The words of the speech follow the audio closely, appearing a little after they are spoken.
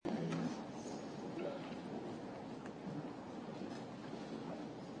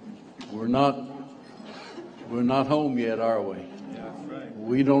We're not home yet, are we?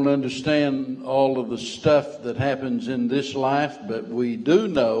 We don't understand all of the stuff that happens in this life, but we do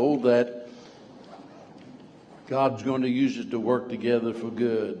know that God's going to use it to work together for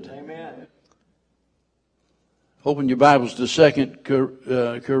good. Amen. Open your Bibles to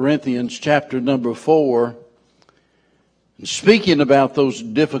 2 Corinthians chapter number 4. And speaking about those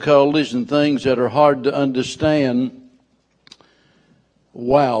difficulties and things that are hard to understand,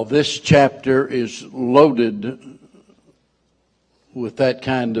 wow, this chapter is loaded with that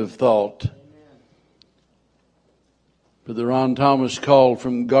kind of thought. Brother Ron Thomas called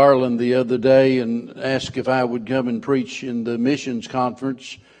from Garland the other day and asked if I would come and preach in the missions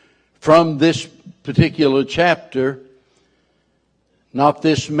conference from this particular chapter. Not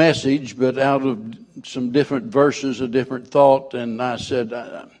this message, but out of some different verses, a different thought. And I said,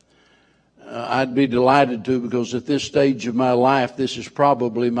 I'd be delighted to, because at this stage of my life, this is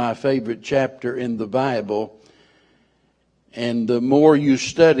probably my favorite chapter in the Bible. And the more you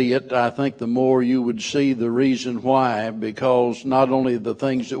study it, I think the more you would see the reason why, because not only the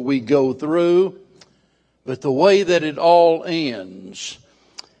things that we go through, but the way that it all ends.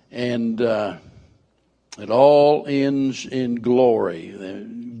 And it all ends in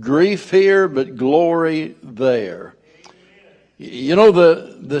glory. Grief here, but glory there. You know,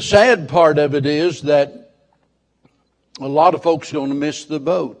 the sad part of it is that a lot of folks are going to miss the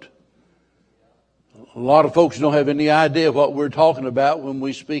boat. A lot of folks don't have any idea what we're talking about when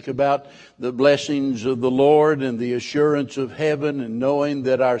we speak about the blessings of the Lord and the assurance of heaven and knowing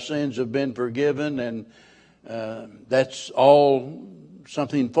that our sins have been forgiven, and that's all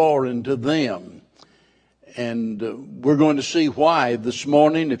something foreign to them. And we're going to see why this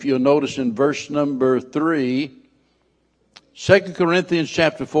morning. If you'll notice in verse number 3, 2 Corinthians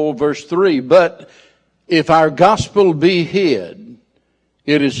chapter 4, verse 3, but if our gospel be hid,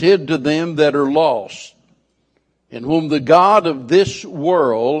 it is hid to them that are lost, in whom the God of this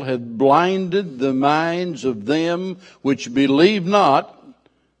world hath blinded the minds of them which believe not,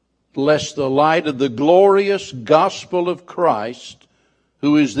 lest the light of the glorious gospel of Christ,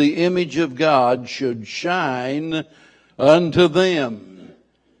 who is the image of God, should shine unto them.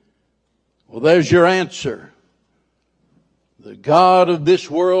 Well, there's your answer. The God of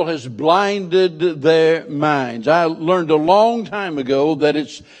this world has blinded their minds. I learned a long time ago that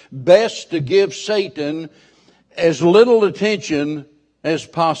it's best to give Satan as little attention as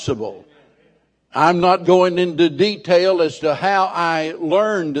possible. I'm not going into detail as to how I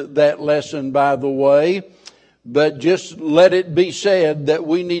learned that lesson, by the way, but just let it be said that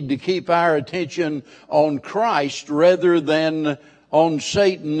we need to keep our attention on Christ rather than on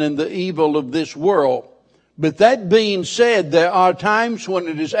Satan and the evil of this world. But that being said, there are times when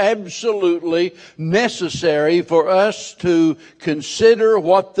it is absolutely necessary for us to consider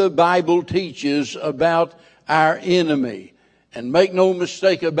what the Bible teaches about our enemy. And make no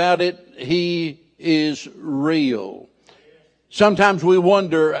mistake about it, he is real. Sometimes we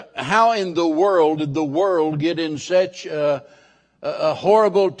wonder, how in the world did the world get in such a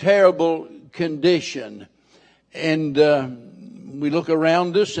horrible, terrible condition? And we look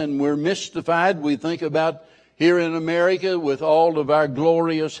around us and we're mystified. We think about here in America with all of our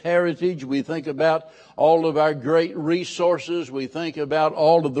glorious heritage. We think about all of our great resources. We think about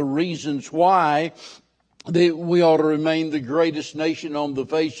all of the reasons why we ought to remain the greatest nation on the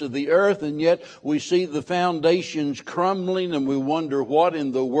face of the earth. And yet we see the foundations crumbling and we wonder what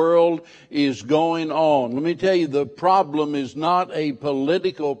in the world is going on. Let me tell you, the problem is not a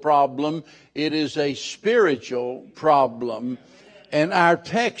political problem. It is a spiritual problem. And our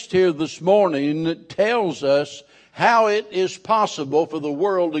text here this morning tells us how it is possible for the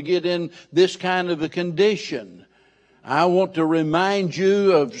world to get in this kind of a condition. I want to remind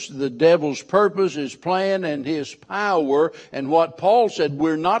you of the devil's purpose, his plan, and his power. And what Paul said,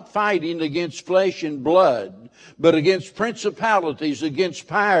 we're not fighting against flesh and blood, but against principalities, against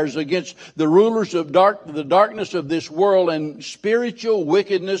powers, against the rulers of the darkness of this world, and spiritual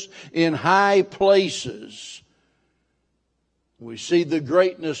wickedness in high places. We see the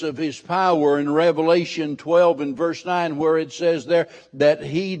greatness of his power in Revelation 12 and verse 9, where it says there that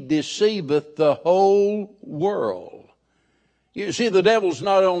he deceiveth the whole world. You see, the devil's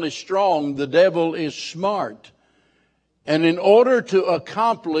not only strong, the devil is smart. And in order to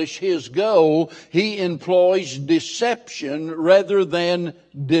accomplish his goal, he employs deception rather than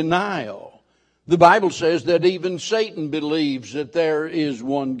denial. The Bible says that even Satan believes that there is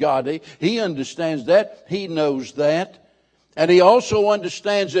one God. He understands that. He knows that. And he also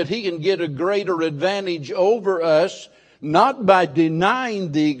understands that he can get a greater advantage over us, not by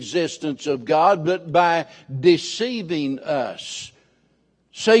denying the existence of God, but by deceiving us.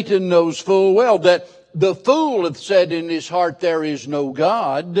 Satan knows full well that the fool hath said in his heart, there is no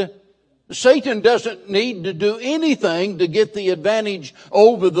God. Satan doesn't need to do anything to get the advantage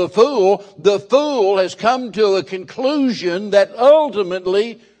over the fool. The fool has come to a conclusion that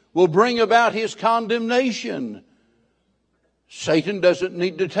ultimately will bring about his condemnation. Satan doesn't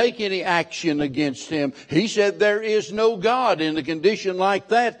need to take any action against him. He said there is no God. In a condition like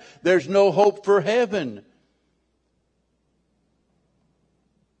that, there's no hope for heaven.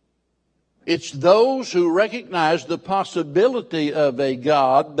 It's those who recognize the possibility of a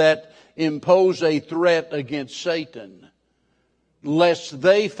God that impose a threat against Satan, lest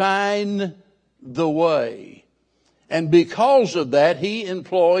they find the way. And because of that, he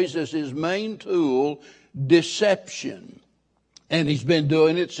employs as his main tool deception. And he's been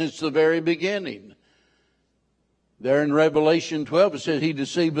doing it since the very beginning. There in Revelation 12, it says he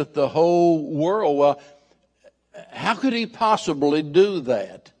deceiveth the whole world. Well, how could he possibly do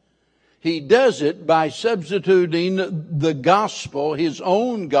that? He does it by substituting the gospel, his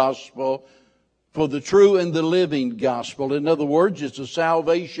own gospel, for the true and the living gospel. In other words, it's a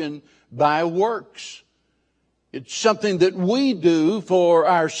salvation by works. It's something that we do for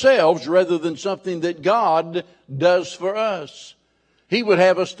ourselves rather than something that God does for us. He would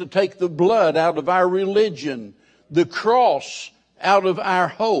have us to take the blood out of our religion, the cross out of our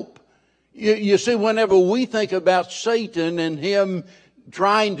hope. You see, whenever we think about Satan and him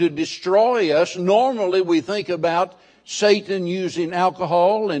trying to destroy us, normally we think about Satan using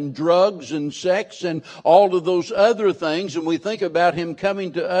alcohol and drugs and sex and all of those other things, and we think about him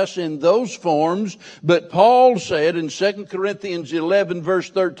coming to us in those forms. But Paul said in 2 Corinthians 11 verse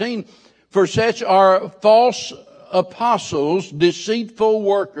 13, for such are false apostles, deceitful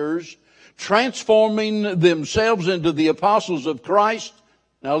workers, transforming themselves into the apostles of Christ.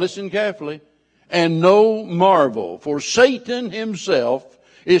 Now listen carefully. And no marvel, for Satan himself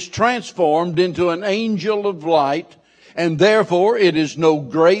is transformed into an angel of light, and therefore it is no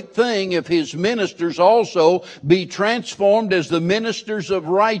great thing if his ministers also be transformed as the ministers of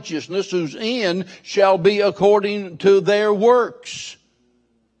righteousness, whose end shall be according to their works.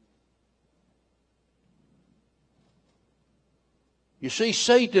 You see,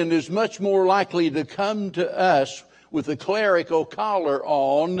 Satan is much more likely to come to us with a clerical collar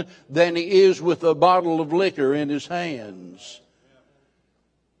on than he is with a bottle of liquor in his hands.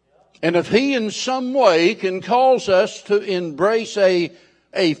 And if he in some way can cause us to embrace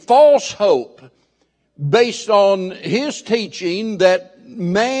a false hope based on his teaching that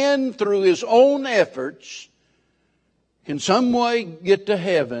man through his own efforts can some way get to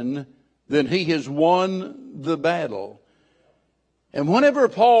heaven, then he has won the battle. And whenever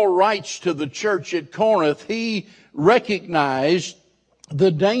Paul writes to the church at Corinth, he recognized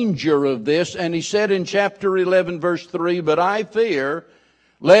the danger of this, and he said in chapter 11 verse 3, but I fear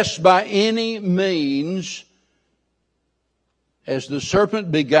lest by any means, as the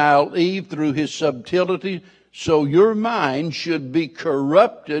serpent beguiled Eve through his subtlety, so your mind should be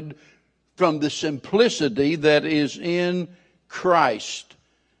corrupted from the simplicity that is in Christ.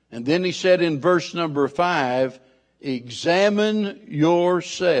 And then he said in verse number 5, examine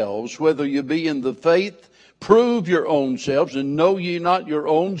yourselves, whether you be in the faith, prove your own selves, and know ye not your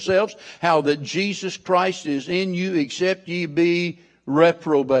own selves, how that Jesus Christ is in you, except ye be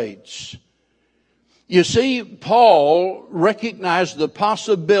reprobates. You see, Paul recognized the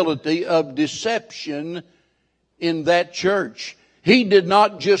possibility of deception in that church. He did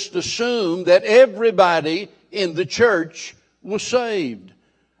not just assume that everybody in the church was saved.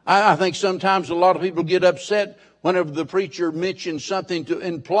 I think sometimes a lot of people get upset whenever the preacher mentions something to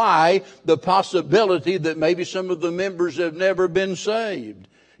imply the possibility that maybe some of the members have never been saved.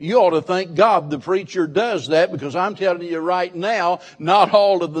 You ought to thank God the preacher does that, because I'm telling you right now, not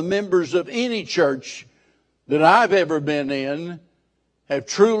all of the members of any church that I've ever been in have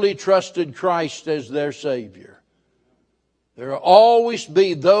truly trusted Christ as their Savior. There will always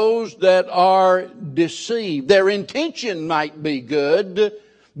be those that are deceived. Their intention might be good,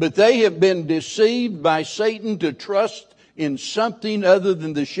 but they have been deceived by Satan to trust in something other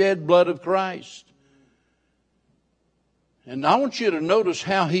than the shed blood of Christ. And I want you to notice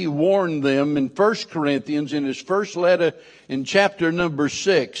how he warned them in 1 Corinthians, in his first letter in chapter number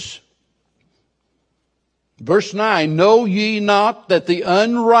 6. Verse 9, know ye not that the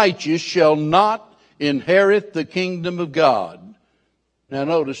unrighteous shall not inherit the kingdom of God? Now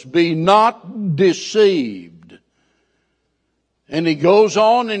notice, be not deceived. And he goes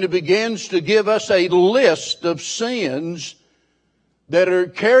on and he begins to give us a list of sins that are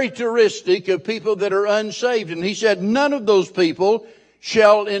characteristic of people that are unsaved. And he said, none of those people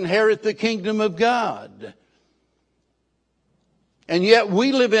shall inherit the kingdom of God. And yet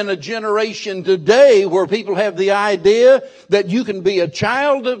we live in a generation today where people have the idea that you can be a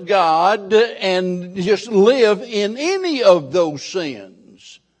child of God and just live in any of those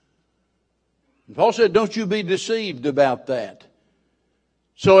sins. And Paul said, don't you be deceived about that.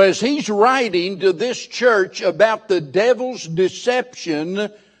 So as he's writing to this church about the devil's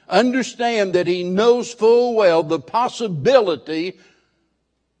deception, understand that he knows full well the possibility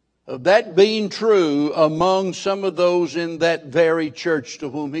of that being true among some of those in that very church to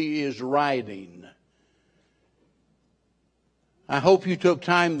whom he is writing. I hope you took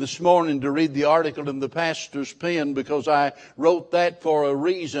time this morning to read the article in the pastor's pen, because I wrote that for a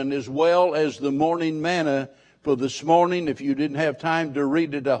reason, as well as the morning manna for this morning. If you didn't have time to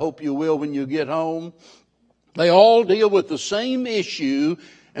read it, I hope you will when you get home. They all deal with the same issue,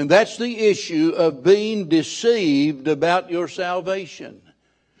 and that's the issue of being deceived about your salvation.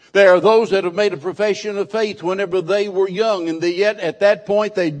 There are those that have made a profession of faith whenever they were young, and yet at that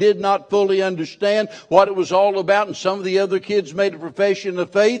point they did not fully understand what it was all about. And some of the other kids made a profession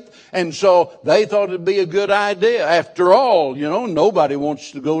of faith, and so they thought it'd be a good idea. After all, nobody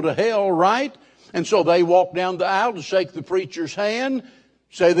wants to go to hell, right? And so they walk down the aisle to shake the preacher's hand,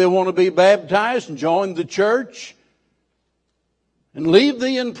 say they want to be baptized and join the church, and leave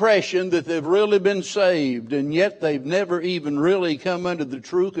the impression that they've really been saved, and yet they've never even really come under the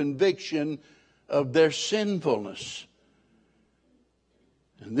true conviction of their sinfulness.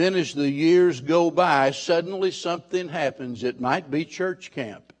 And then as the years go by, suddenly something happens. It might be church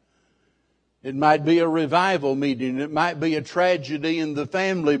camp. It might be a revival meeting. It might be a tragedy in the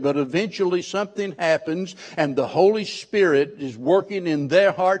family, but eventually something happens and the Holy Spirit is working in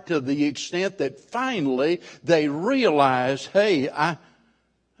their heart to the extent that finally they realize, hey,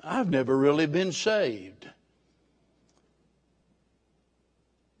 I've never really been saved.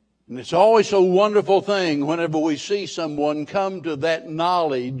 And it's always a wonderful thing whenever we see someone come to that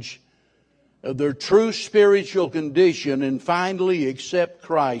knowledge of their true spiritual condition and finally accept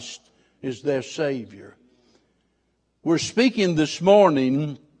Christ is their Savior. We're speaking this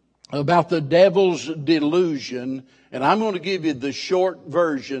morning about the devil's delusion, and I'm going to give you the short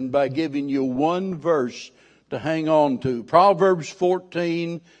version by giving you one verse to hang on to. Proverbs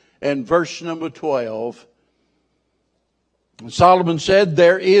 14 and verse number 12. And Solomon said,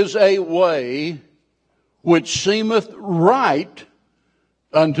 there is a way which seemeth right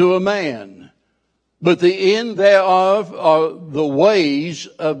unto a man, but the end thereof are the ways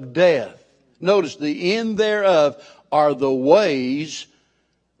of death. Notice, the end thereof are the ways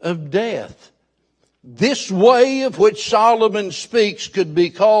of death. This way of which Solomon speaks could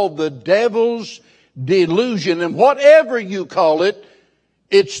be called the devil's delusion. And whatever you call it,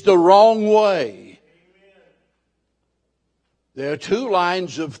 it's the wrong way. There are two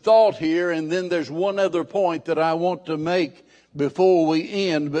lines of thought here, and then there's one other point that I want to make before we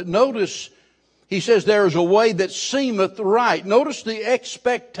end. But notice, he says there is a way that seemeth right. Notice the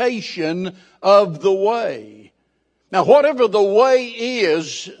expectation of the way. Now, whatever the way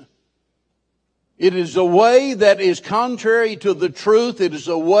is, it is a way that is contrary to the truth. It is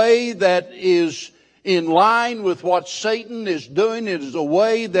a way that is in line with what Satan is doing. It is a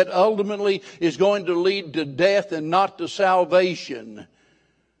way that ultimately is going to lead to death and not to salvation.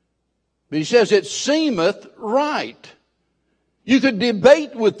 But he says it seemeth right. You could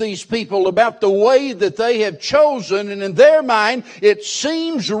debate with these people about the way that they have chosen, and in their mind it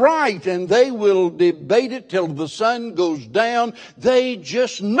seems right, and they will debate it till the sun goes down. They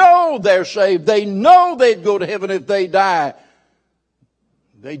just know they're saved. They know they'd go to heaven if they die.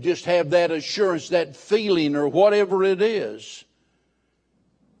 They just have that assurance, that feeling, or whatever it is.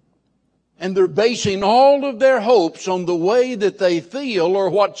 And they're basing all of their hopes on the way that they feel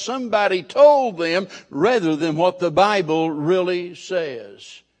or what somebody told them rather than what the Bible really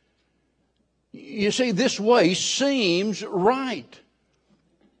says. You see, this way seems right.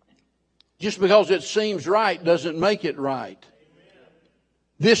 Just because it seems right doesn't make it right.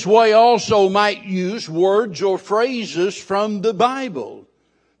 This way also might use words or phrases from the Bible.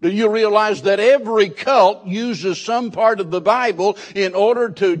 Do you realize that every cult uses some part of the Bible in order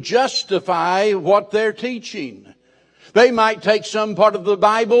to justify what they're teaching? They might take some part of the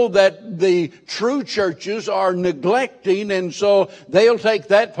Bible that the true churches are neglecting, and so they'll take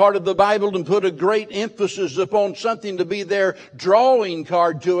that part of the Bible and put a great emphasis upon something to be their drawing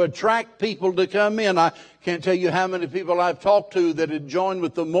card to attract people to come in. I can't tell you how many people I've talked to that had joined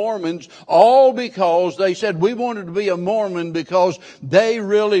with the Mormons, all because they said, we wanted to be a Mormon because they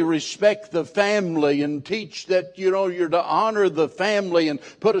really respect the family and teach that, you're to honor the family and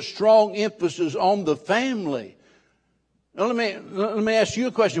put a strong emphasis on the family. Now, let me ask you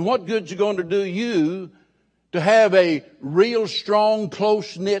a question. What good's it going to do you to have a real strong,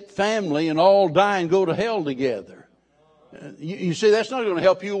 close-knit family and all die and go to hell together. You see, that's not going to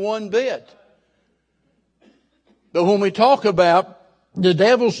help you one bit. But when we talk about the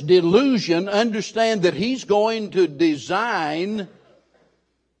devil's delusion, understand that he's going to design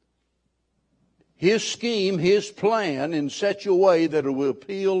his scheme, his plan in such a way that it will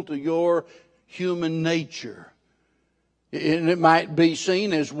appeal to your human nature. And it might be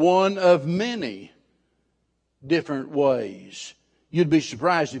seen as one of many different ways. You'd be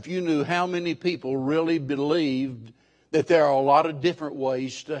surprised if you knew how many people really believed that there are a lot of different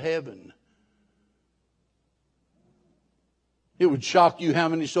ways to heaven. It would shock you how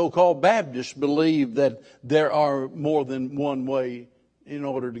many so-called Baptists believe that there are more than one way in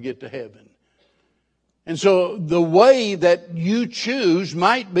order to get to heaven. And so the way that you choose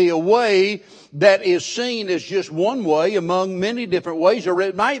might be a way that is seen as just one way among many different ways, or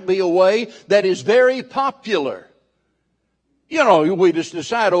it might be a way that is very popular. You know, we just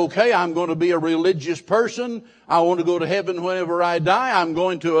decide, okay, I'm going to be a religious person. I want to go to heaven whenever I die. I'm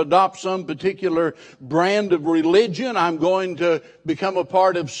going to adopt some particular brand of religion. I'm going to become a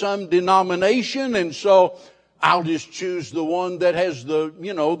part of some denomination. And so I'll just choose the one that has the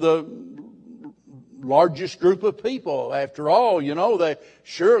largest group of people. After all,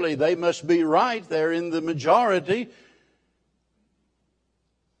 surely they must be right. They're in the majority.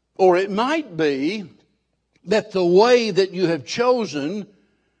 Or it might be that the way that you have chosen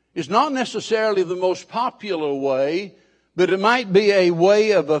is not necessarily the most popular way, but it might be a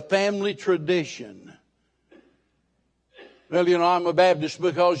way of a family tradition. Well, I'm a Baptist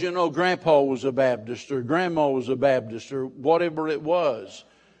because, Grandpa was a Baptist or Grandma was a Baptist or whatever it was.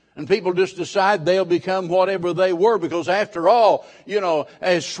 And people just decide they'll become whatever they were because after all,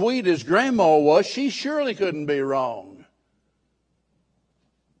 as sweet as Grandma was, she surely couldn't be wrong.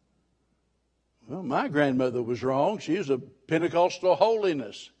 Well, my grandmother was wrong. She was a Pentecostal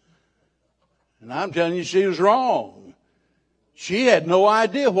holiness. And I'm telling you, she was wrong. She had no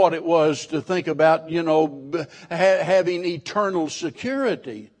idea what it was to think about, having eternal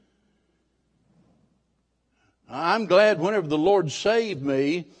security. I'm glad whenever the Lord saved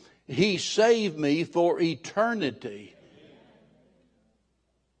me, He saved me for eternity.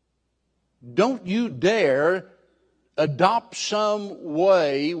 Don't you dare adopt some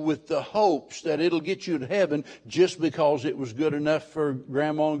way with the hopes that it'll get you to heaven just because it was good enough for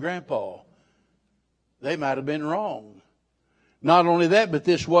Grandma and Grandpa. They might have been wrong. Not only that, but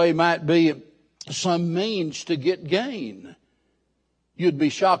this way might be some means to get gain. You'd be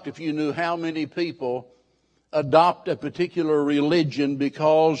shocked if you knew how many people adopt a particular religion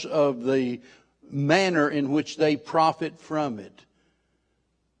because of the manner in which they profit from it.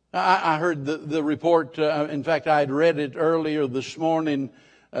 I heard the report, in fact, I had read it earlier this morning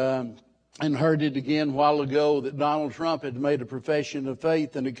and heard it again a while ago that Donald Trump had made a profession of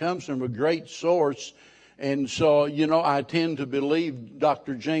faith, and it comes from a great source. And so, I tend to believe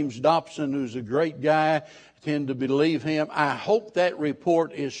Dr. James Dobson, who's a great guy, I tend to believe him. I hope that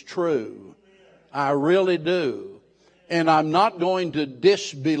report is true. I really do. And I'm not going to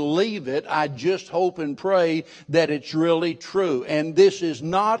disbelieve it. I just hope and pray that it's really true. And this is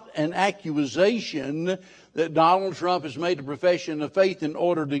not an accusation that Donald Trump has made a profession of faith in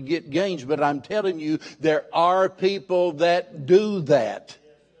order to get gains. But I'm telling you, there are people that do that.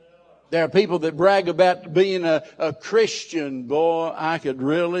 There are people that brag about being a Christian. Boy, I could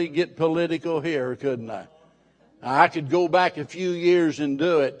really get political here, couldn't I? I could go back a few years and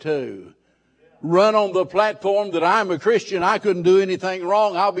do it too. Run on the platform that I'm a Christian, I couldn't do anything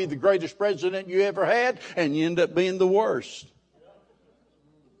wrong, I'll be the greatest president you ever had, and you end up being the worst.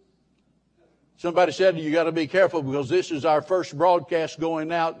 Somebody said you got to be careful because this is our first broadcast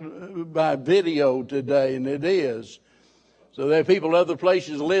going out by video today, and it is. So there are people other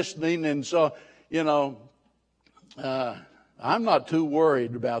places listening, and so, I'm not too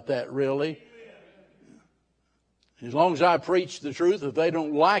worried about that really. As long as I preach the truth, if they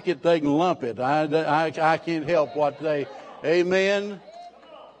don't like it, they can lump it. I can't help what they... Amen?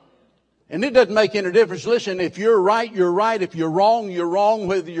 And it doesn't make any difference. Listen, if you're right, you're right. If you're wrong,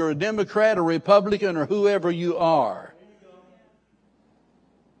 whether you're a Democrat or Republican or whoever you are.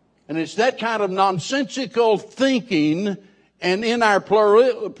 And it's that kind of nonsensical thinking, and in our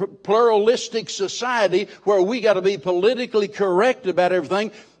pluralistic society where we got to be politically correct about everything,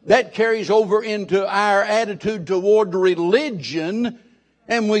 that carries over into our attitude toward religion,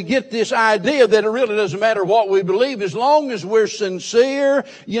 and we get this idea that it really doesn't matter what we believe as long as we're sincere,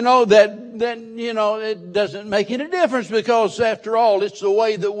 it doesn't make any difference because after all, it's the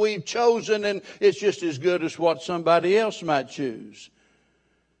way that we've chosen and it's just as good as what somebody else might choose.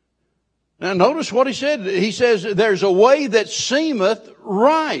 Now notice what he said. He says, there's a way that seemeth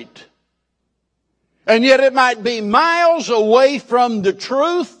right. And yet it might be miles away from the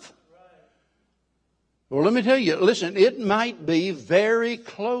truth. Well, let me tell you, listen, it might be very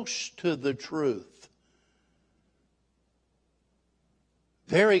close to the truth.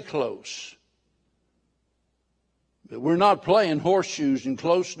 Very close. But we're not playing horseshoes and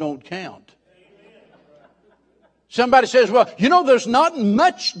close don't count. Somebody says, well, there's not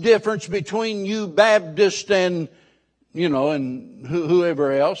much difference between you Baptist and, and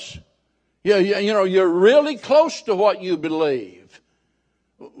whoever else. You're really close to what you believe.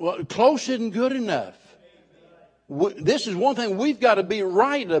 Well, close isn't good enough. This is one thing we've got to be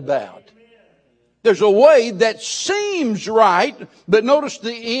right about. There's a way that seems right, but notice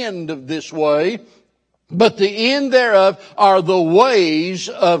the end of this way. But the end thereof are the ways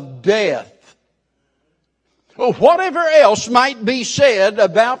of death. Well, whatever else might be said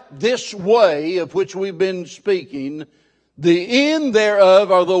about this way of which we've been speaking, the end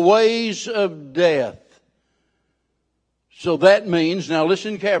thereof are the ways of death. So that means, now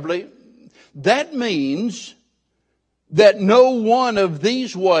listen carefully, that means that no one of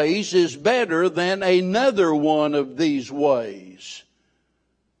these ways is better than another one of these ways.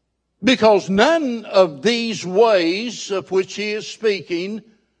 Because none of these ways of which he is speaking,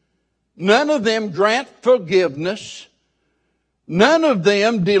 none of them grant forgiveness. None of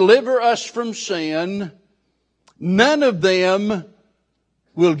them deliver us from sin. None of them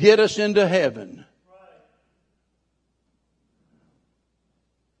will get us into heaven.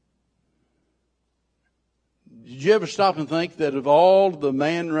 Did you ever stop and think that of all the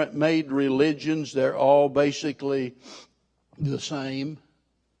man-made religions, they're all basically the same?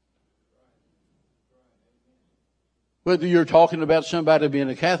 Whether you're talking about somebody being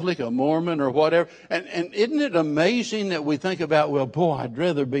a Catholic, a Mormon, or whatever. And isn't it amazing that we think about, well, boy, I'd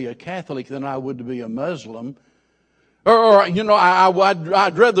rather be a Catholic than I would to be a Muslim. Or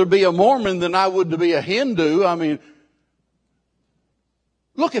I'd rather be a Mormon than I would to be a Hindu. I mean,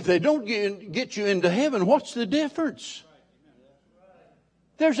 look, if they don't get you into heaven, what's the difference?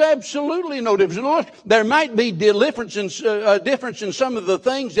 There's absolutely no difference. Look, there might be difference in some of the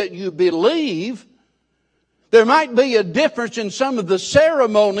things that you believe. There might be a difference in some of the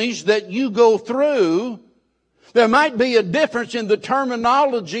ceremonies that you go through. There might be a difference in the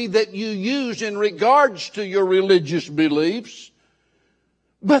terminology that you use in regards to your religious beliefs.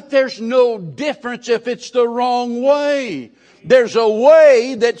 But there's no difference if it's the wrong way. There's a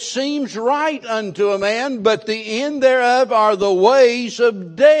way that seems right unto a man, but the end thereof are the ways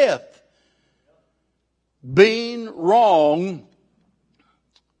of death. Being wrong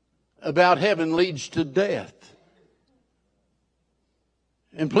about heaven leads to death.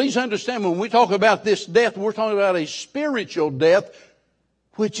 And please understand, when we talk about this death, we're talking about a spiritual death,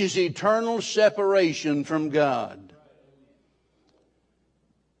 which is eternal separation from God.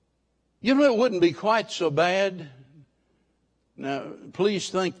 It wouldn't be quite so bad. Now, please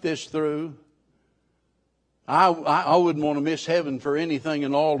think this through. I wouldn't want to miss heaven for anything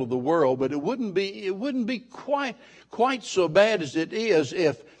in all of the world, but it wouldn't be quite so bad as it is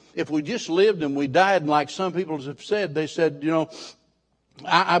if we just lived and we died, and like some people have said, they said,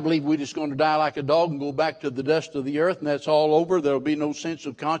 I believe we're just going to die like a dog and go back to the dust of the earth, and that's all over. There'll be no sense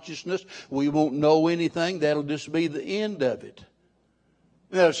of consciousness. We won't know anything. That'll just be the end of it.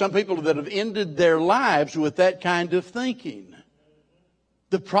 There are some people that have ended their lives with that kind of thinking.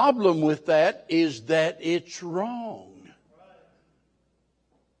 The problem with that is that it's wrong.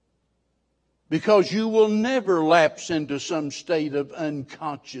 Because you will never lapse into some state of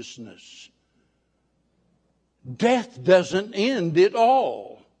unconsciousness. Death doesn't end it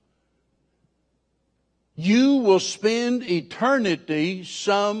all. You will spend eternity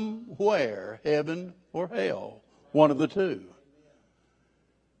somewhere, heaven or hell, one of the two.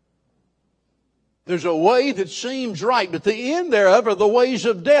 There's a way that seems right, but the end thereof are the ways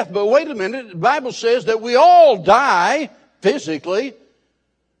of death. But wait a minute, the Bible says that we all die physically.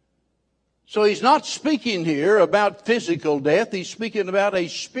 So he's not speaking here about physical death. He's speaking about a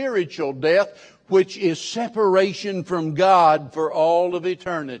spiritual death, which is separation from God for all of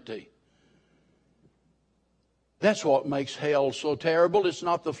eternity. That's what makes hell so terrible. It's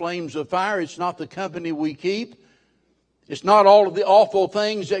not the flames of fire. It's not the company we keep. It's not all of the awful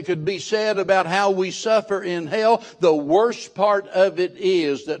things that could be said about how we suffer in hell. The worst part of it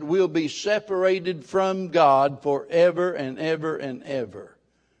is that we'll be separated from God forever and ever and ever.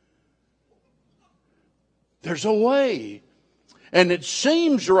 There's a way, and it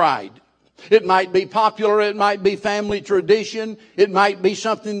seems right. It might be popular, it might be family tradition, it might be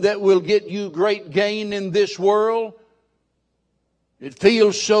something that will get you great gain in this world. It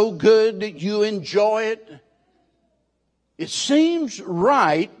feels so good that you enjoy it. It seems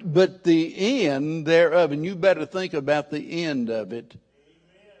right, but the end thereof, and you better think about the end of it.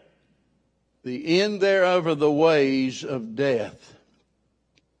 The end thereof are the ways of death.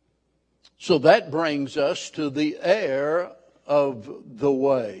 So that brings us to the heir of the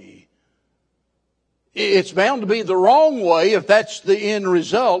way. It's bound to be the wrong way if that's the end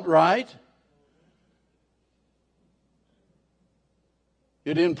result, right?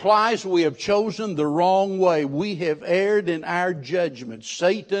 It implies we have chosen the wrong way. We have erred in our judgment.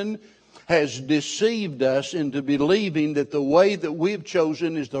 Satan has deceived us into believing that the way that we've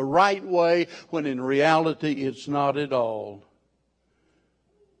chosen is the right way, when in reality it's not at all.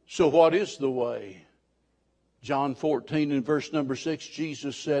 So what is the way? John 14 and verse number 6,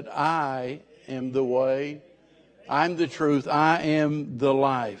 Jesus said, I am the way, I'm the truth, I am the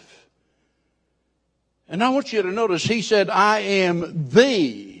life. And I want you to notice, he said, I am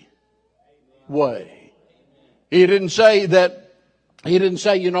the way. He didn't say,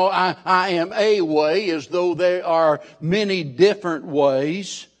 I am a way, as though there are many different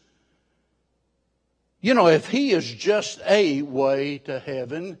ways. You know, if he is just a way to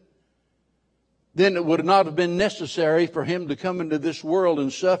heaven, then it would not have been necessary for him to come into this world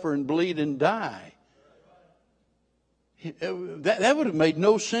and suffer and bleed and die. That would have made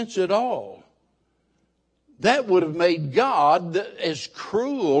no sense at all. That would have made God as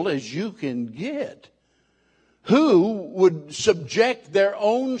cruel as you can get. Who would subject their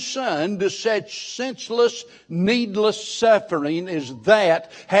own son to such senseless, needless suffering as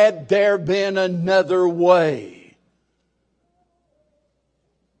that, had there been another way?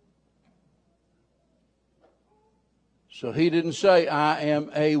 So he didn't say, I am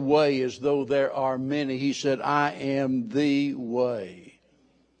a way, as though there are many. He said, I am the way.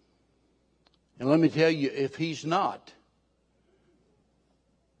 And let me tell you, if he's not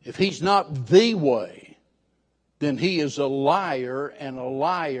the way, then he is a liar, and a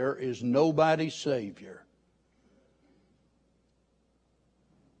liar is nobody's savior.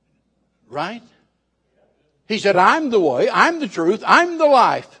 Right? He said, I'm the way, I'm the truth, I'm the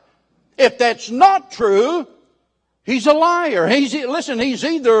life. If that's not true, he's a liar. He's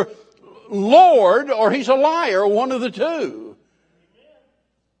either Lord or he's a liar, one of the two.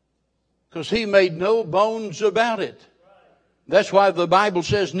 Because he made no bones about it. That's why the Bible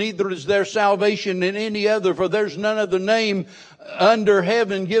says, neither is there salvation in any other, for there's none other name under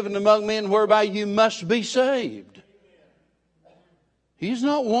heaven given among men whereby you must be saved. He's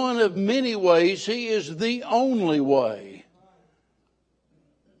not one of many ways. He is the only way.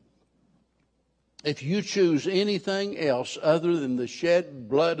 If you choose anything else other than the shed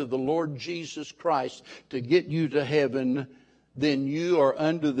blood of the Lord Jesus Christ to get you to heaven, then you are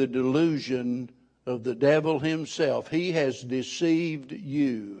under the delusion of the devil himself. He has deceived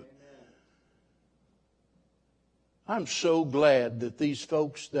you. I'm so glad that these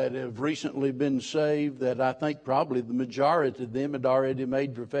folks that have recently been saved, that I think probably the majority of them had already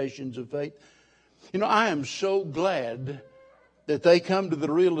made professions of faith. You know, I am so glad that they come to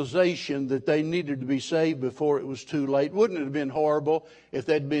the realization that they needed to be saved before it was too late. Wouldn't it have been horrible if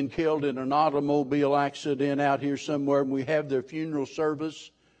they'd been killed in an automobile accident out here somewhere, and we have their funeral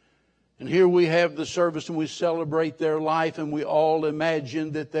service, and here we have the service and we celebrate their life, and we all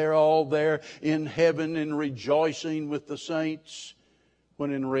imagine that they're all there in heaven and rejoicing with the saints,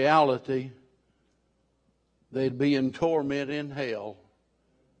 when in reality they'd be in torment in hell.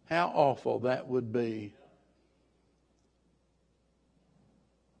 How awful that would be.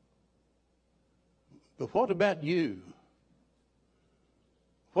 But what about you?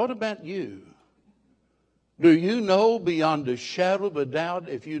 What about you? Do you know beyond a shadow of a doubt,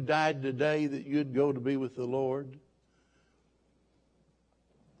 if you died today, that you'd go to be with the Lord?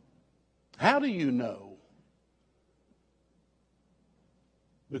 How do you know?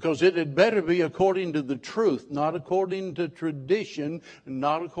 Because it had better be according to the truth, not according to tradition,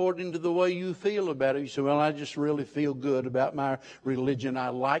 not according to the way you feel about it. You say, well, I just really feel good about my religion. I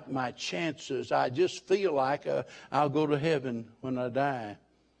like my chances. I just feel like I'll go to heaven when I die.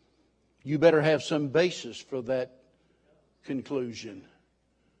 You better have some basis for that conclusion.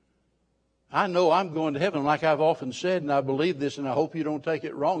 I know I'm going to heaven, like I've often said, and I believe this, and I hope you don't take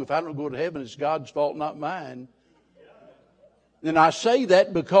it wrong. If I don't go to heaven, it's God's fault, not mine. And I say that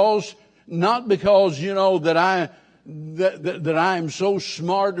not because, that I am so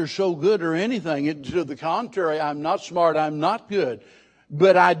smart or so good or anything. To the contrary, I'm not smart, I'm not good.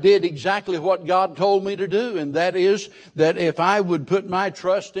 But I did exactly what God told me to do, and that is that if I would put my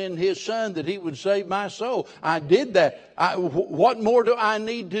trust in His Son, that He would save my soul. I did that. What more do I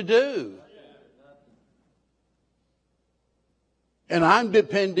need to do? And I'm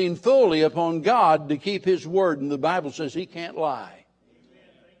depending fully upon God to keep His word. And the Bible says He can't lie.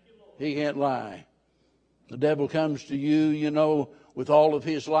 He can't lie. The devil comes to you, with all of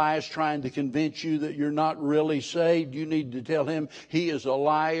his lies, trying to convince you that you're not really saved. You need to tell him he is a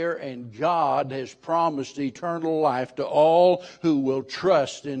liar, and God has promised eternal life to all who will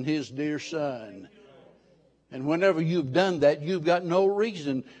trust in His dear Son. And whenever you've done that, you've got no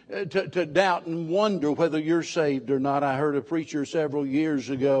reason to doubt and wonder whether you're saved or not. I heard a preacher several years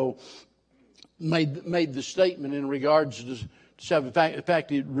ago made the statement in regards to salvation. In fact,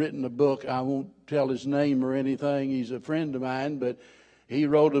 he'd written a book. I won't tell his name or anything. He's a friend of mine, but he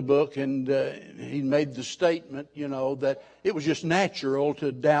wrote a book, and he made the statement, that it was just natural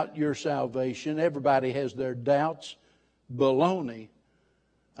to doubt your salvation. Everybody has their doubts. Baloney.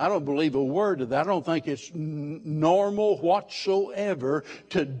 I don't believe a word of that. I don't think it's normal whatsoever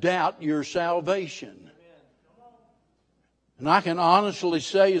to doubt your salvation. And I can honestly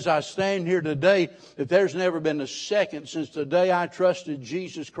say, as I stand here today, that there's never been a second since the day I trusted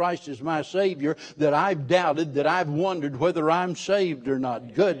Jesus Christ as my Savior that I've doubted, that I've wondered whether I'm saved or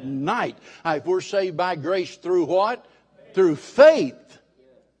not. Good night. If we're saved by grace through what? Through faith.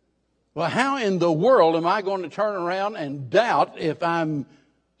 Well, how in the world am I going to turn around and doubt if I'm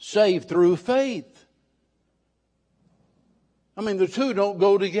saved through faith? I mean, the two don't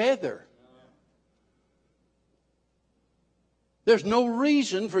go together. There's no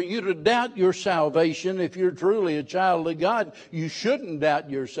reason for you to doubt your salvation if you're truly a child of God. You shouldn't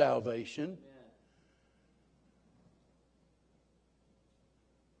doubt your salvation.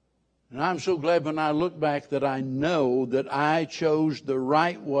 And I'm so glad when I look back that I know that I chose the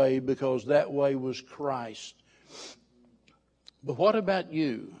right way, because that way was Christ. But what about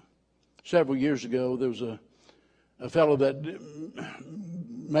you? Several years ago, there was a fellow that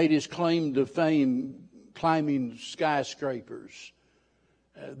made his claim to fame climbing skyscrapers.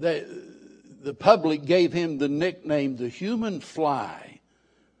 The public gave him the nickname the Human Fly.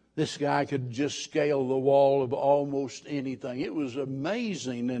 This guy could just scale the wall of almost anything. It was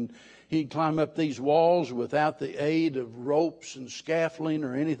amazing. And he'd climb up these walls without the aid of ropes and scaffolding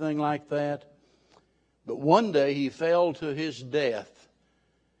or anything like that. But one day he fell to his death.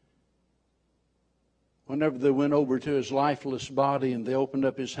 Whenever they went over to his lifeless body and they opened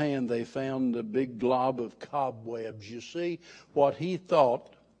up his hand, they found a big glob of cobwebs. You see, what he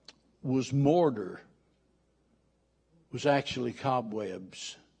thought was mortar was actually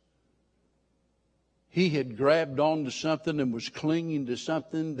cobwebs. He had grabbed onto something and was clinging to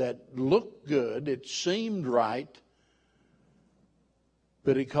something that looked good. It seemed right,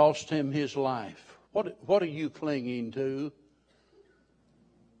 but it cost him his life. What are you clinging to?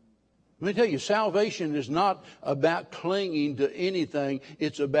 Let me tell you, salvation is not about clinging to anything.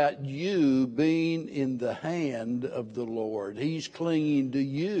 It's about you being in the hand of the Lord. He's clinging to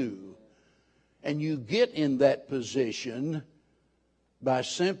you. And you get in that position by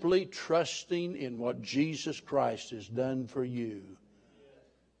simply trusting in what Jesus Christ has done for you.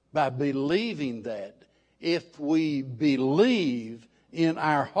 By believing that. If we believe in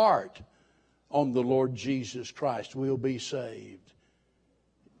our heart on the Lord Jesus Christ, we'll be saved.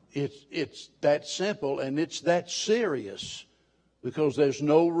 It's that simple, and it's that serious, because there's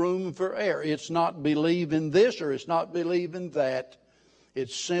no room for error. It's not believe in this or it's not believe in that.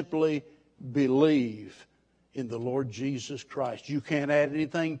 It's simply believe in the Lord Jesus Christ. You can't add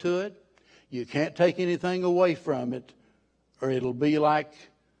anything to it. You can't take anything away from it, or it'll be like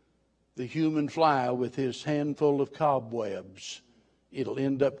the human fly with his handful of cobwebs. It'll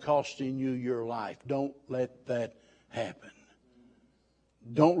end up costing you your life. Don't let that happen.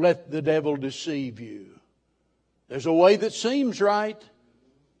 Don't let the devil deceive you. There's a way that seems right,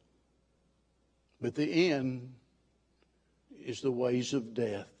 but the end is the ways of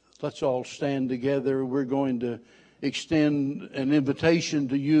death. Let's all stand together. We're going to extend an invitation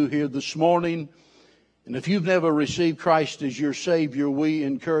to you here this morning. And if you've never received Christ as your Savior, we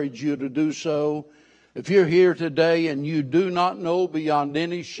encourage you to do so. If you're here today and you do not know beyond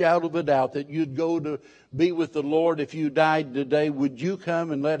any shadow of a doubt that you'd go to be with the Lord if you died today, would you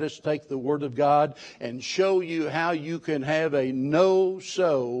come and let us take the Word of God and show you how you can have a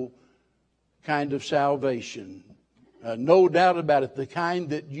no-so kind of salvation? No doubt about it, the kind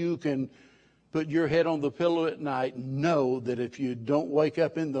that you can put your head on the pillow at night and know that if you don't wake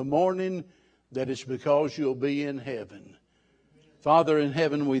up in the morning, that it's because you'll be in heaven. Father in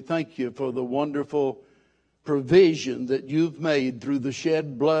heaven, we thank you for the wonderful provision that you've made through the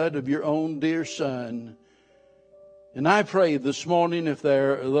shed blood of your own dear Son. And I pray this morning, if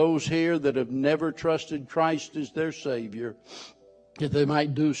there are those here that have never trusted Christ as their Savior, that they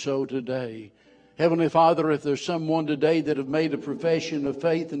might do so today. Heavenly Father, if there's someone today that have made a profession of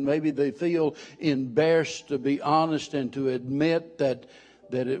faith and maybe they feel embarrassed to be honest and to admit that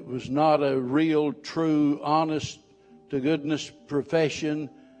it was not a real, true, honest to goodness profession,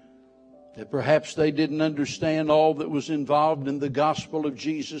 that perhaps they didn't understand all that was involved in the gospel of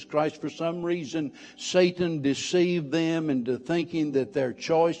Jesus Christ. For some reason, Satan deceived them into thinking that their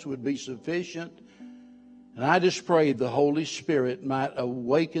choice would be sufficient. And I just pray the Holy Spirit might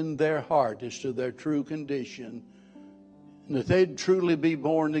awaken their heart as to their true condition, and that they'd truly be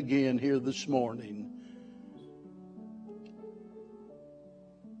born again here this morning.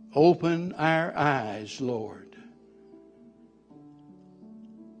 Open our eyes, Lord.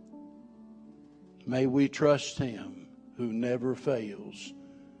 May we trust Him who never fails.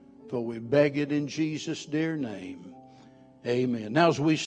 For we beg it in Jesus' dear name. Amen. Now as we